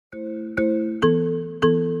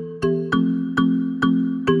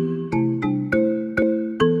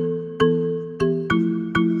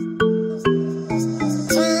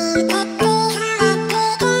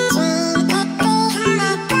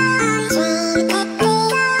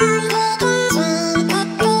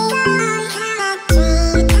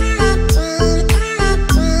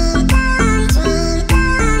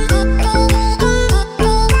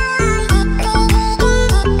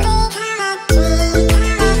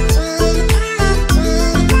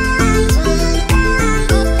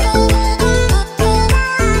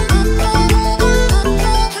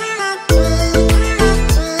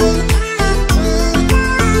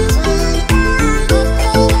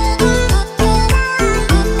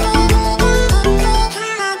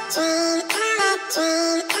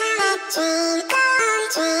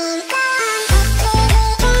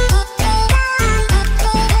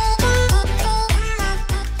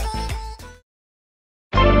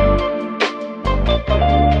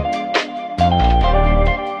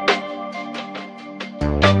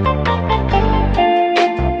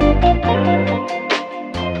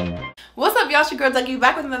girl Ducky,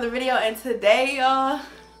 back with another video, and today, y'all,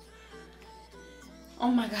 oh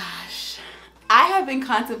my gosh, I have been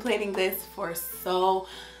contemplating this for so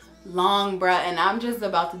long, bruh, and I'm just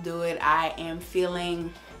about to do it. I am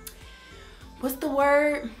feeling, what's the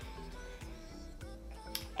word?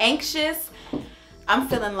 Anxious. I'm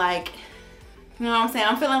feeling like, you know what I'm saying?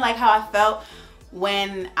 I'm feeling like how I felt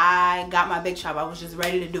when I got my big chop. I was just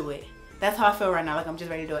ready to do it. That's how I feel right now, like I'm just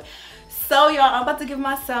ready to do it. So y'all, I'm about to give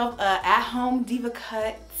myself a at-home DEVA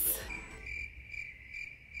cut.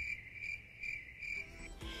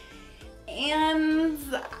 And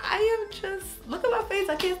I am just, look at my face,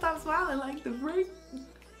 I can't stop smiling, like the freak.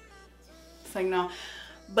 It's like, no.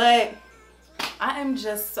 But I am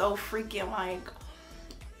just so freaking like,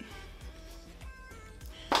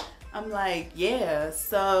 I'm like, yeah.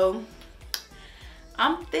 So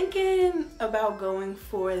I'm thinking about going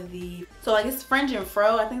for the, so like it's fringe and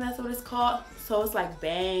fro, I think that's what it's called. So it's like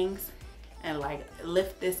bangs and like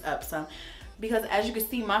lift this up some, because as you can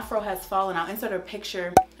see, my fro has fallen. I'll insert a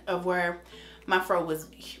picture of where my fro was,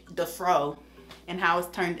 the fro, and how it's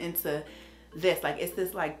turned into this. Like it's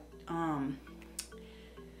this like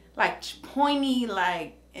pointy,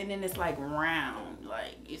 like, and then it's like round,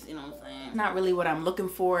 like, you see what I'm saying? Not really what I'm looking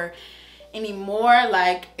for anymore.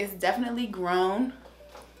 Like it's definitely grown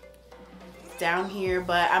down here,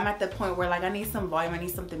 but I'm at the point where like I need some volume, I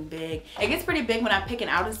need something big. It gets pretty big when I'm picking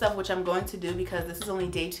out and stuff, which I'm going to do because this is only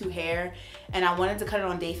day 2 hair, and I wanted to cut it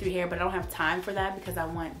on day 3 hair, but I don't have time for that because I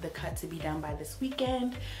want the cut to be done by this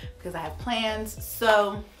weekend because I have plans.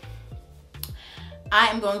 So I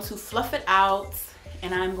am going to fluff it out,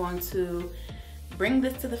 and I'm going to bring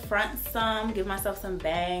this to the front some, give myself some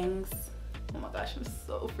bangs. Oh my gosh, I'm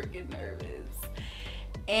so freaking nervous.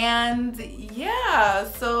 And yeah,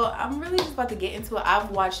 so I'm really just about to get into it.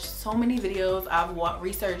 I've watched so many videos, I've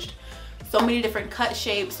researched so many different cut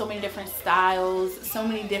shapes, so many different styles, so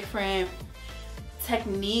many different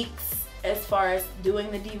techniques as far as doing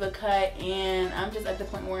the DEVA cut, and I'm just at the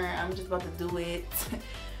point where I'm just about to do it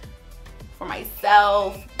for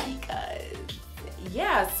myself because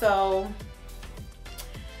yeah. So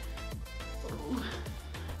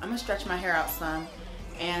I'm gonna stretch my hair out some,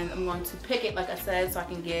 and I'm going to pick it, like I said, so I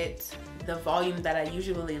can get the volume that I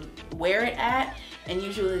usually wear it at and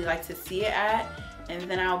usually like to see it at, and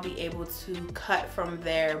then I'll be able to cut from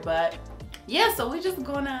there. But yeah, so we're just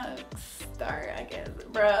gonna start, I guess,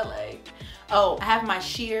 bruh. Like, oh, I have my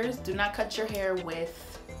shears. Do not cut your hair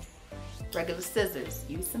with regular scissors.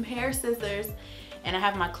 Use some hair scissors. And I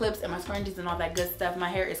have my clips and my scrunchies and all that good stuff. My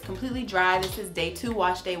hair is completely dry. This is day 2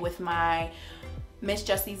 wash day with my Miss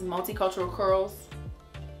Jessie's Multicultural Curls.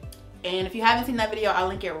 And if you haven't seen that video, I'll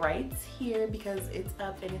link it right here because it's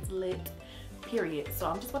up and it's lit, period. So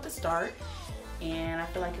I'm just about to start, and I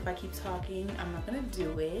feel like if I keep talking, I'm not gonna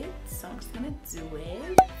do it. So I'm just gonna do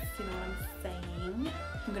it. You know what I'm saying?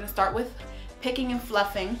 I'm gonna start with picking and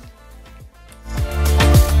fluffing.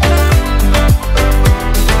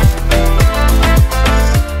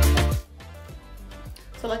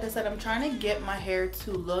 So like I said, I'm trying to get my hair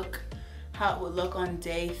to look how it would look on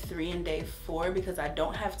day 3 and day 4 because I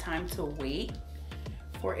don't have time to wait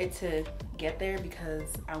for it to get there because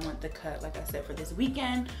I want the cut, like I said, for this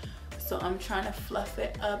weekend. So I'm trying to fluff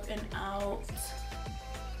it up and out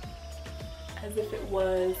as if it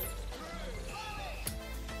was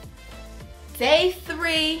day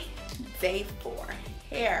 3, day 4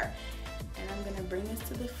 hair. And I'm gonna bring this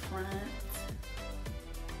to the front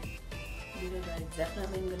because I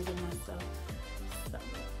definitely am gonna give myself some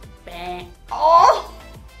bang. Oh!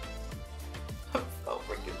 I'm so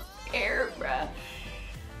freaking scared, bruh.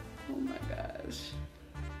 Oh my gosh.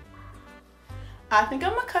 I think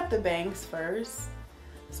I'm gonna cut the bangs first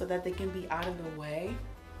so that they can be out of the way.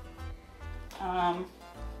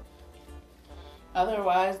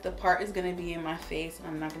 Otherwise, the part is gonna be in my face and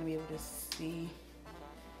I'm not gonna be able to see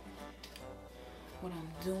what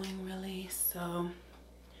I'm doing really. So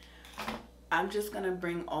I'm just gonna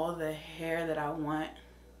bring all the hair that I want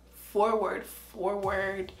forward,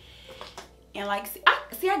 and like,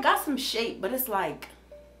 see, I got some shape, but it's like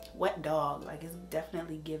wet dog. Like it's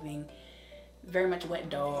definitely giving very much wet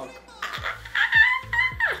dog.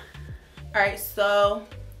 All right, so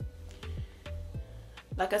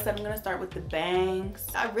like I said, I'm gonna start with the bangs.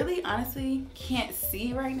 I really honestly can't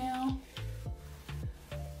see right now,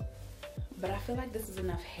 but I feel like this is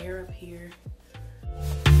enough hair up here.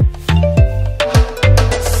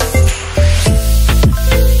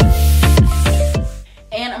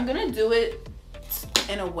 And I'm gonna do it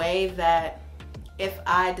in a way that if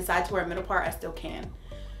I decide to wear a middle part, I still can.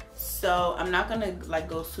 So I'm not gonna like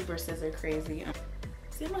go super scissor crazy.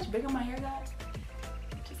 See how much bigger my hair got?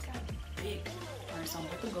 It just got big. so I'm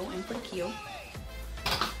about to go in for the kill.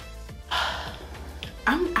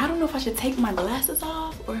 I don't know if I should take my glasses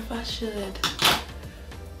off or if I should.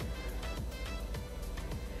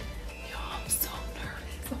 Yo, I'm so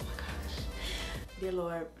nervous. Oh my gosh. Dear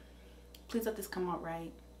Lord, please let this come out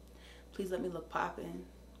right. Please let me look poppin'.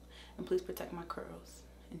 And please protect my curls.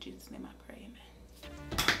 In Jesus' name I pray, amen.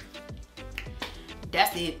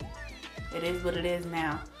 That's it. It is what it is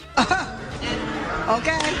now.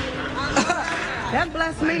 Okay. That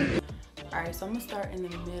blessed me. Alright, so I'm gonna start in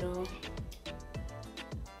the middle.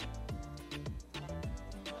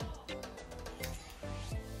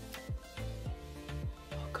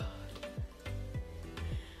 Oh God.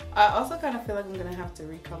 I also kind of feel like I'm gonna have to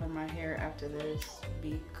recolor my hair after this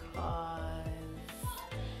because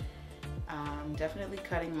I'm definitely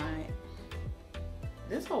cutting my,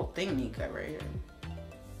 this whole thing need cut right here.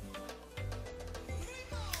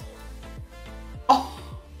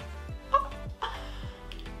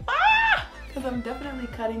 Because I'm definitely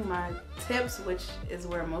cutting my tips, which is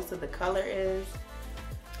where most of the color is.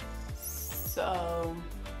 So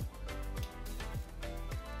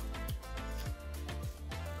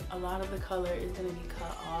a lot of the color is going to be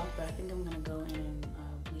cut off, but I think I'm going to go in and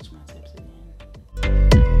bleach my tips again.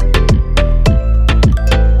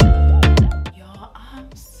 Y'all,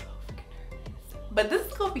 I'm so freaking nervous. But this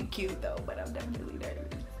is going to be cute though, but I'm definitely nervous.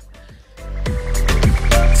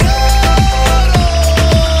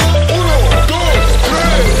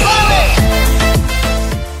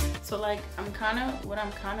 So like what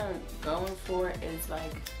I'm kind of going for is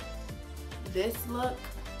like this look,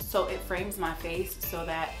 so it frames my face so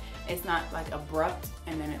that it's not like abrupt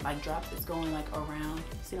and then it like drops. It's going like around.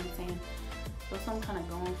 See what I'm saying? That's what I'm kind of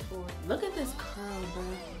going for. Look at this curl, bro.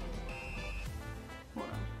 Hold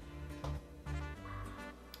on.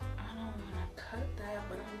 I don't want to cut that,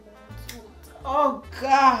 but I'm going to. Oh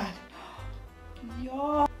God,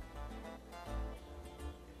 y'all.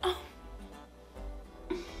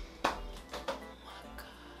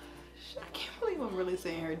 I'm really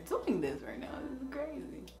sitting here doing this right now. This is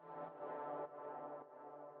crazy.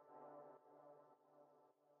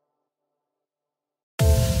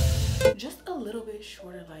 Just a little bit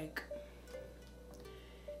shorter, like,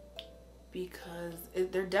 because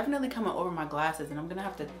they're definitely coming over my glasses and I'm gonna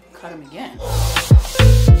have to cut them again.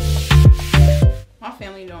 My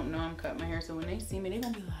family don't know I'm cutting my hair, so when they see me, they're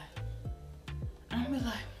gonna be like, I'm gonna be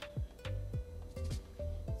like,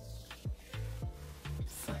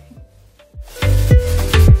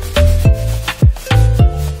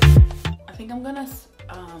 I'm gonna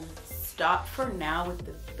stop for now with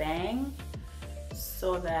the bang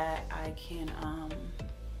so that I can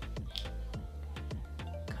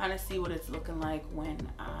kind of see what it's looking like when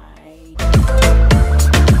I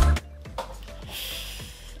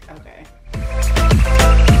okay.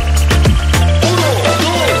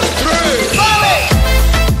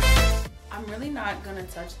 I'm really not gonna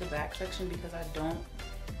touch the back section because I don't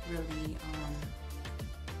really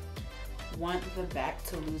want the back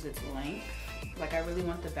to lose its length. Like I really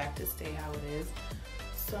want the back to stay how it is.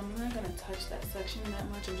 So I'm not gonna touch that section that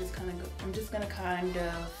much. I'm just gonna kind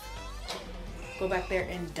of go back there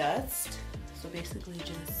and dust. So basically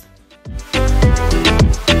just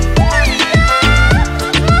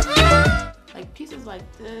like pieces like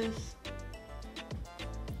this.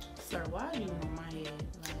 Sir, why are you on my head?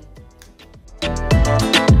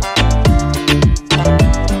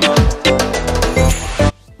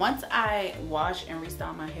 Once I wash and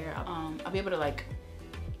restyle my hair, I'll be able to like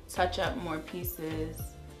touch up more pieces,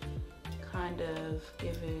 kind of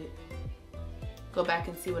go back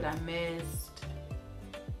and see what I missed,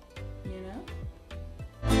 you know?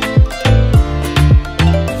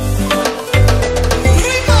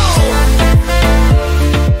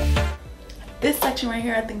 This section right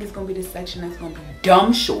here, I think is gonna be the section that's gonna be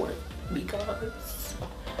dumb short because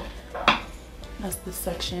that's the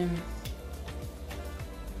section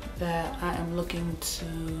that I am looking to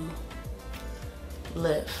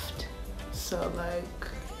lift. So like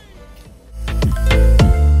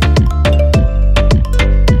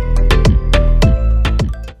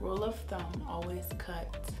rule of thumb, always cut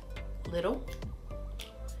little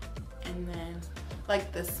and then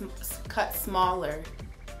like this cut smaller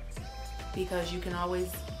because you can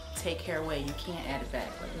always take hair away. You can't add it back.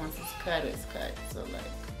 Like once it's cut, it's cut. So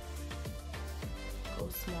like go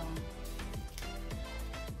small.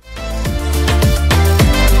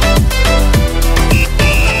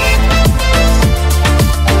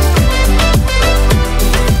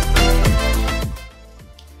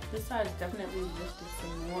 This side is definitely lifted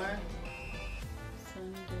some more. So I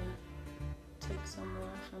need to take some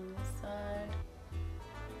more from this side.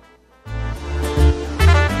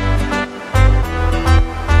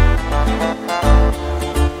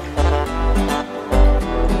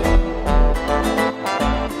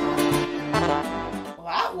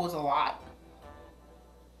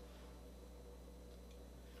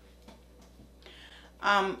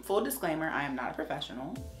 Full disclaimer, I am not a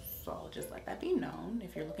professional, so I'll just let that be known.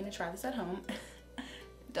 If you're looking to try this at home,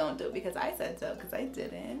 don't do it because I said so, because I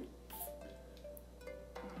didn't.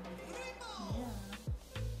 Yeah.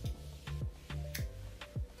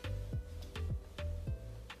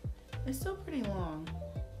 It's still pretty long.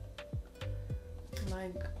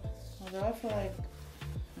 Like, although I feel like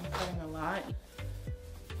I'm cutting a lot.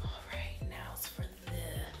 All right, now it's for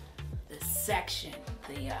the section,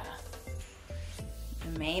 the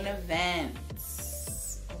main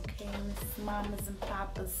events. Okay, Miss Mamas and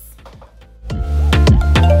Papas.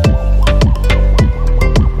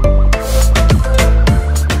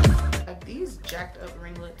 Like these jacked up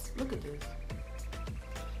ringlets. Look at this.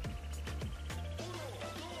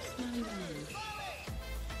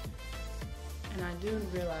 And I do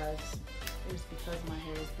realize it's because my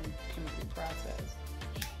hair has been chemically processed.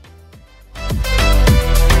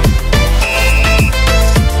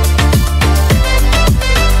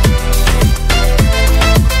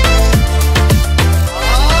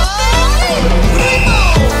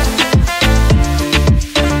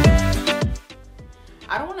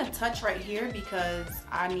 I don't want to touch right here because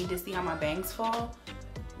I need to see how my bangs fall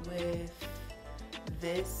with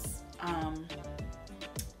this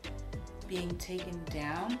being taken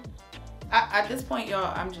down. At this point,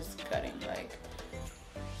 y'all, I'm just cutting. Like,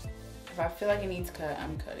 if I feel like it needs cut,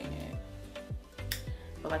 I'm cutting it.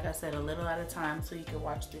 But like I said, a little at a time so you can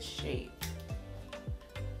watch the shape.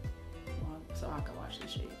 Well, so I can watch the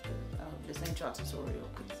shape. This ain't y'all tutorial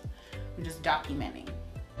because I'm just documenting.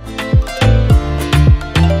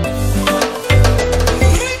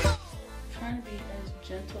 Trying to be as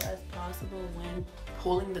gentle as possible when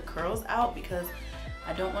pulling the curls out because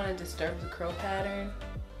I don't want to disturb the curl pattern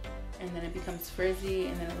and then it becomes frizzy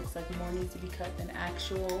and then it looks like more needs to be cut than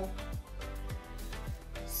actual.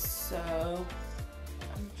 So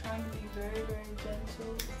I'm trying to be very, very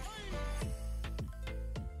gentle.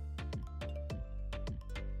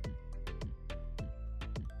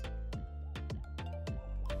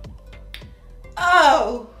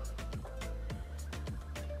 Oh!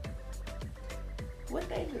 What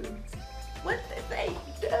they do? What did they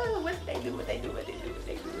do? What did they do? What they do? What they do? What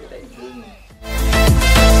they do? What they do?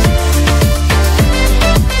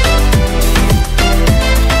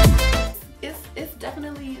 It's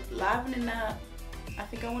definitely livening up. I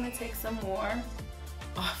think I want to take some more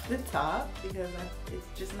off the top because it's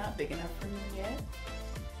just not big enough for me yet.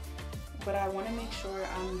 But I want to make sure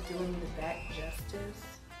I'm doing the back justice.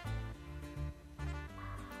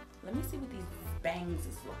 Let me see what these bangs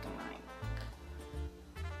is looking like.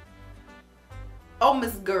 Oh,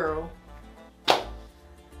 Miss Girl.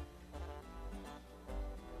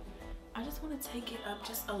 I just want to take it up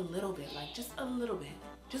just a little bit, like just a little bit,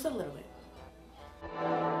 just a little bit.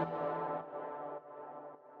 I'm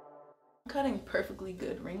cutting perfectly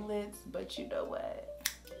good ringlets, but you know what?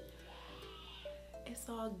 It's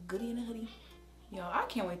all goody in a hoodie. Yo, I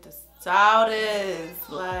can't wait to style this.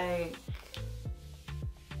 Like,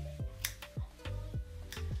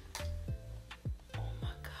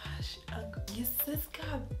 your sis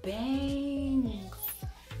got bangs.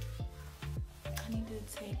 I need to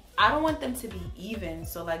take, I don't want them to be even.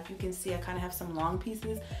 So like you can see I kind of have some long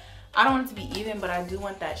pieces. I don't want it to be even, but I do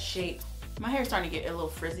want that shape. My hair's starting to get a little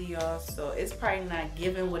frizzy, y'all. So it's probably not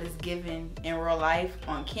giving what it's given in real life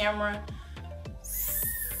on camera.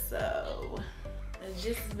 So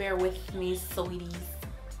just bear with me, sweeties.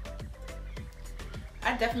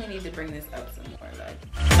 I definitely need to bring this up some more. Like,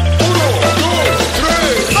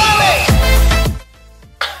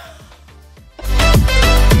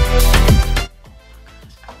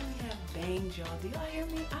 y'all, do y'all hear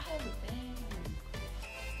me? I have a bang.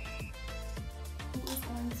 Who is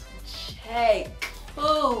going to check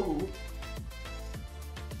who?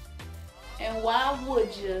 And why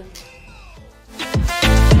would you?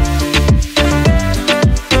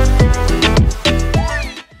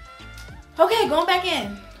 Okay, going back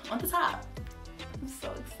in on the top. I'm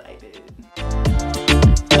so excited.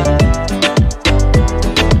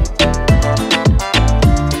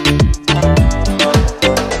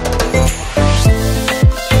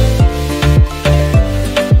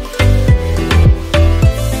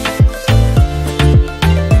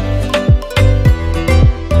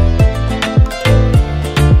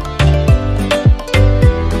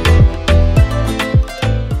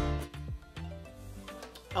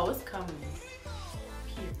 Oh, it's coming.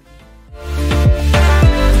 Period.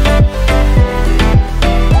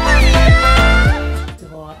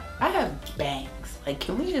 I have bangs. Like,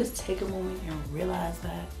 can we just take a moment and realize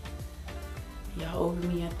that? Y'all over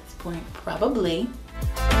me at this point? Probably.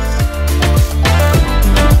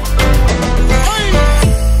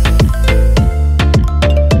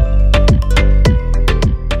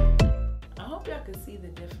 see the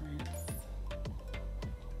difference.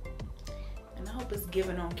 And I hope it's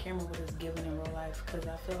given on camera what it's given in real life, because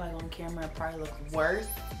I feel like on camera it probably looks worse.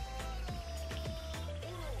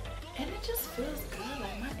 And it just feels good,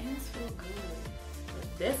 like my ends feel good.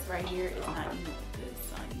 But this right here is not even with this,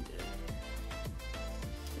 so I need to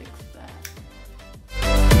fix that.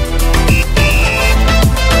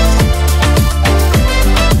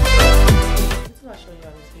 This is what I'll show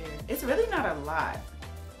y'all this here. It's really not a lot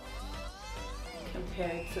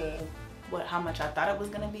compared to how much I thought it was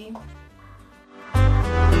gonna be.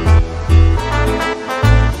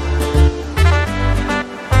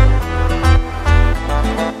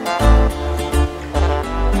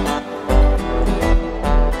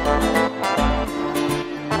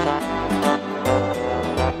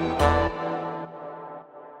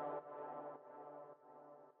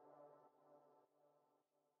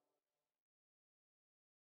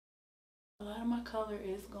 A lot of my color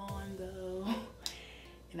is gone though,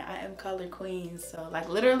 and I am color queen, so like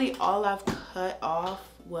literally all I've cut off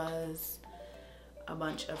was a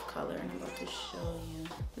bunch of color, and I'm about to show you.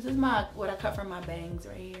 This is what I cut from my bangs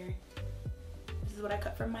right here. This is what I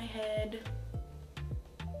cut from my head.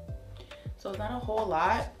 So it's not a whole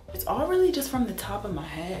lot. It's all really just from the top of my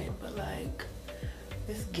head, but like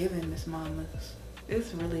it's giving, Miss Mamas.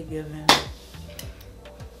 It's really giving.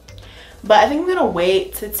 But I think I'm gonna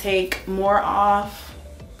wait to take more off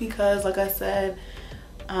because like I said,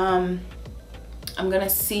 I'm gonna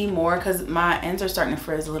see more because my ends are starting to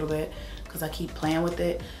frizz a little bit because I keep playing with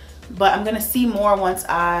it. But I'm gonna see more once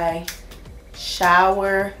I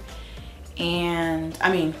shower and,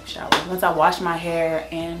 once I wash my hair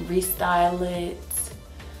and restyle it.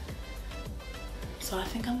 So I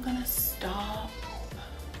think I'm gonna stop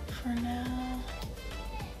for now.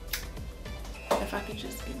 If I could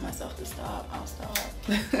just get myself to stop, I'll stop.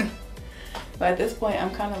 But at this point, I'm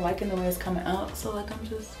kind of liking the way it's coming out. So like I'm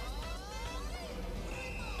just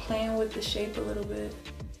playing with the shape a little bit.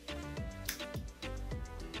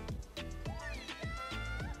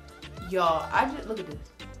 Y'all, look at this.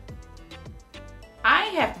 I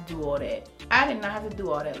ain't have to do all that. I did not have to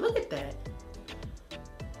do all that. Look at that.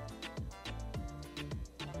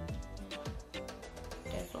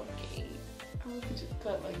 That's okay. I really just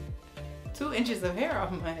cut like 2 inches of hair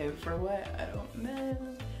off my head for what? I don't know.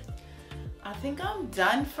 I think I'm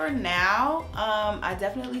done for now. I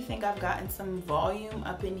definitely think I've gotten some volume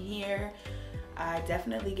up in here. I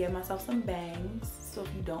definitely gave myself some bangs. So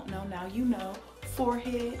if you don't know, now you know.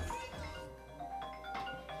 Forehead.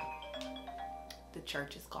 The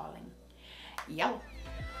church is calling. Yo.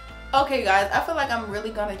 Okay guys, I feel like I'm really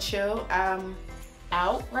gonna chill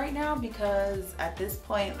out right now because at this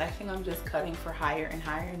point I think I'm just cutting for higher and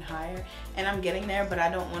higher and higher, and I'm getting there, but I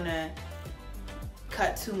don't want to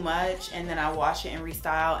cut too much and then I wash it and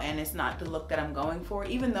restyle and it's not the look that I'm going for,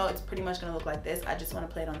 even though it's pretty much gonna look like this. I just want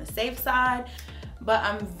to play it on the safe side, but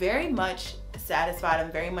I'm very much satisfied. I'm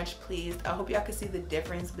very much pleased. I hope y'all can see the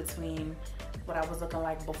difference between what I was looking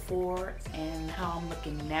like before and how I'm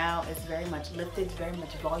looking now. It's very much lifted, very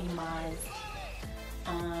much volumized.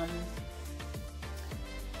 I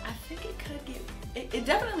think it could get, it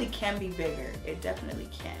definitely can be bigger. It definitely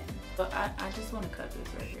can. But I just want to cut this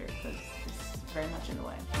right here because it's very much in the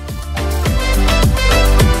way.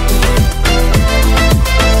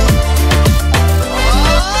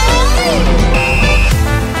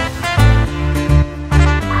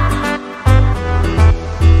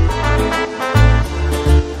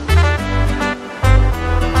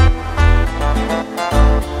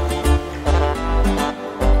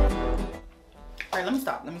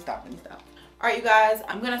 All right, you guys,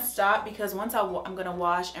 I'm gonna stop because once I'm gonna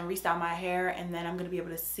wash and restyle my hair, and then I'm gonna be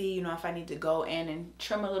able to see, you know, if I need to go in and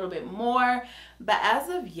trim a little bit more. But as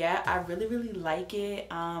of yet, I really like it.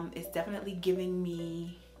 It's definitely giving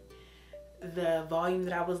me the volume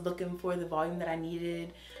that I was looking for, the volume that I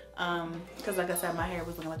needed. Because like I said, my hair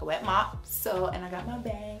was looking like a wet mop. So, and I got my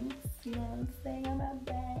bangs, you know what I'm saying? I got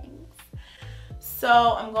bangs.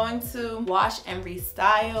 So I'm going to wash and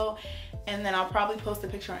restyle, and then I'll probably post a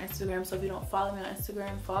picture on Instagram. So if you don't follow me on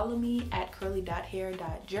Instagram, follow me at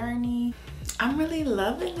curly.hair.journey. I'm really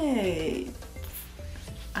loving it.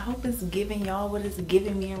 I hope it's giving y'all what it's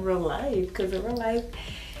giving me in real life, because in real life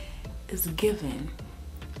it's giving,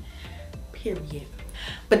 period.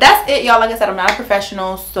 But that's it, y'all. Like I said, I'm not a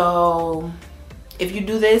professional, so if you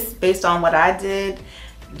do this based on what I did,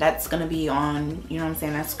 that's gonna be on, you know what I'm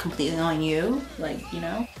saying, that's completely on you. Like, you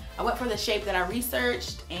know, I went for the shape that I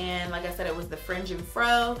researched, and like I said, it was the fringe and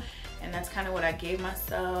fro, and that's kind of what I gave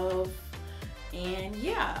myself. And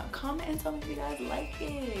yeah, comment and tell me if you guys like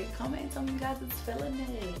it. Comment and tell me you guys is feeling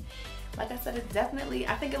it. Like I said, it's definitely,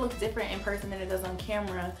 I think it looks different in person than it does on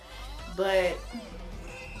camera, but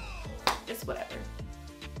it's whatever,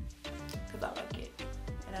 because I like it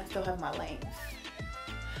and I still have my length.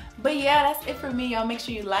 But yeah, that's it for me, y'all. Make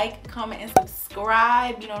sure you like, comment, and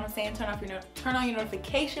subscribe. You know what I'm saying? Turn on your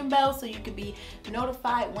notification bell so you can be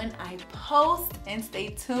notified when I post, and stay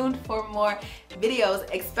tuned for more videos,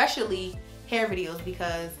 especially hair videos,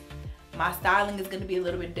 because my styling is going to be a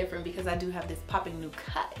little bit different because I do have this popping new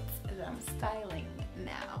cut that I'm styling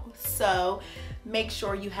now. So make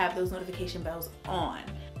sure you have those notification bells on.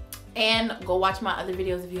 And go watch my other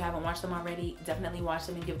videos if you haven't watched them already. Definitely watch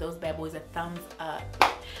them and give those bad boys a thumbs up.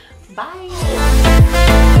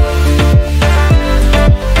 Bye.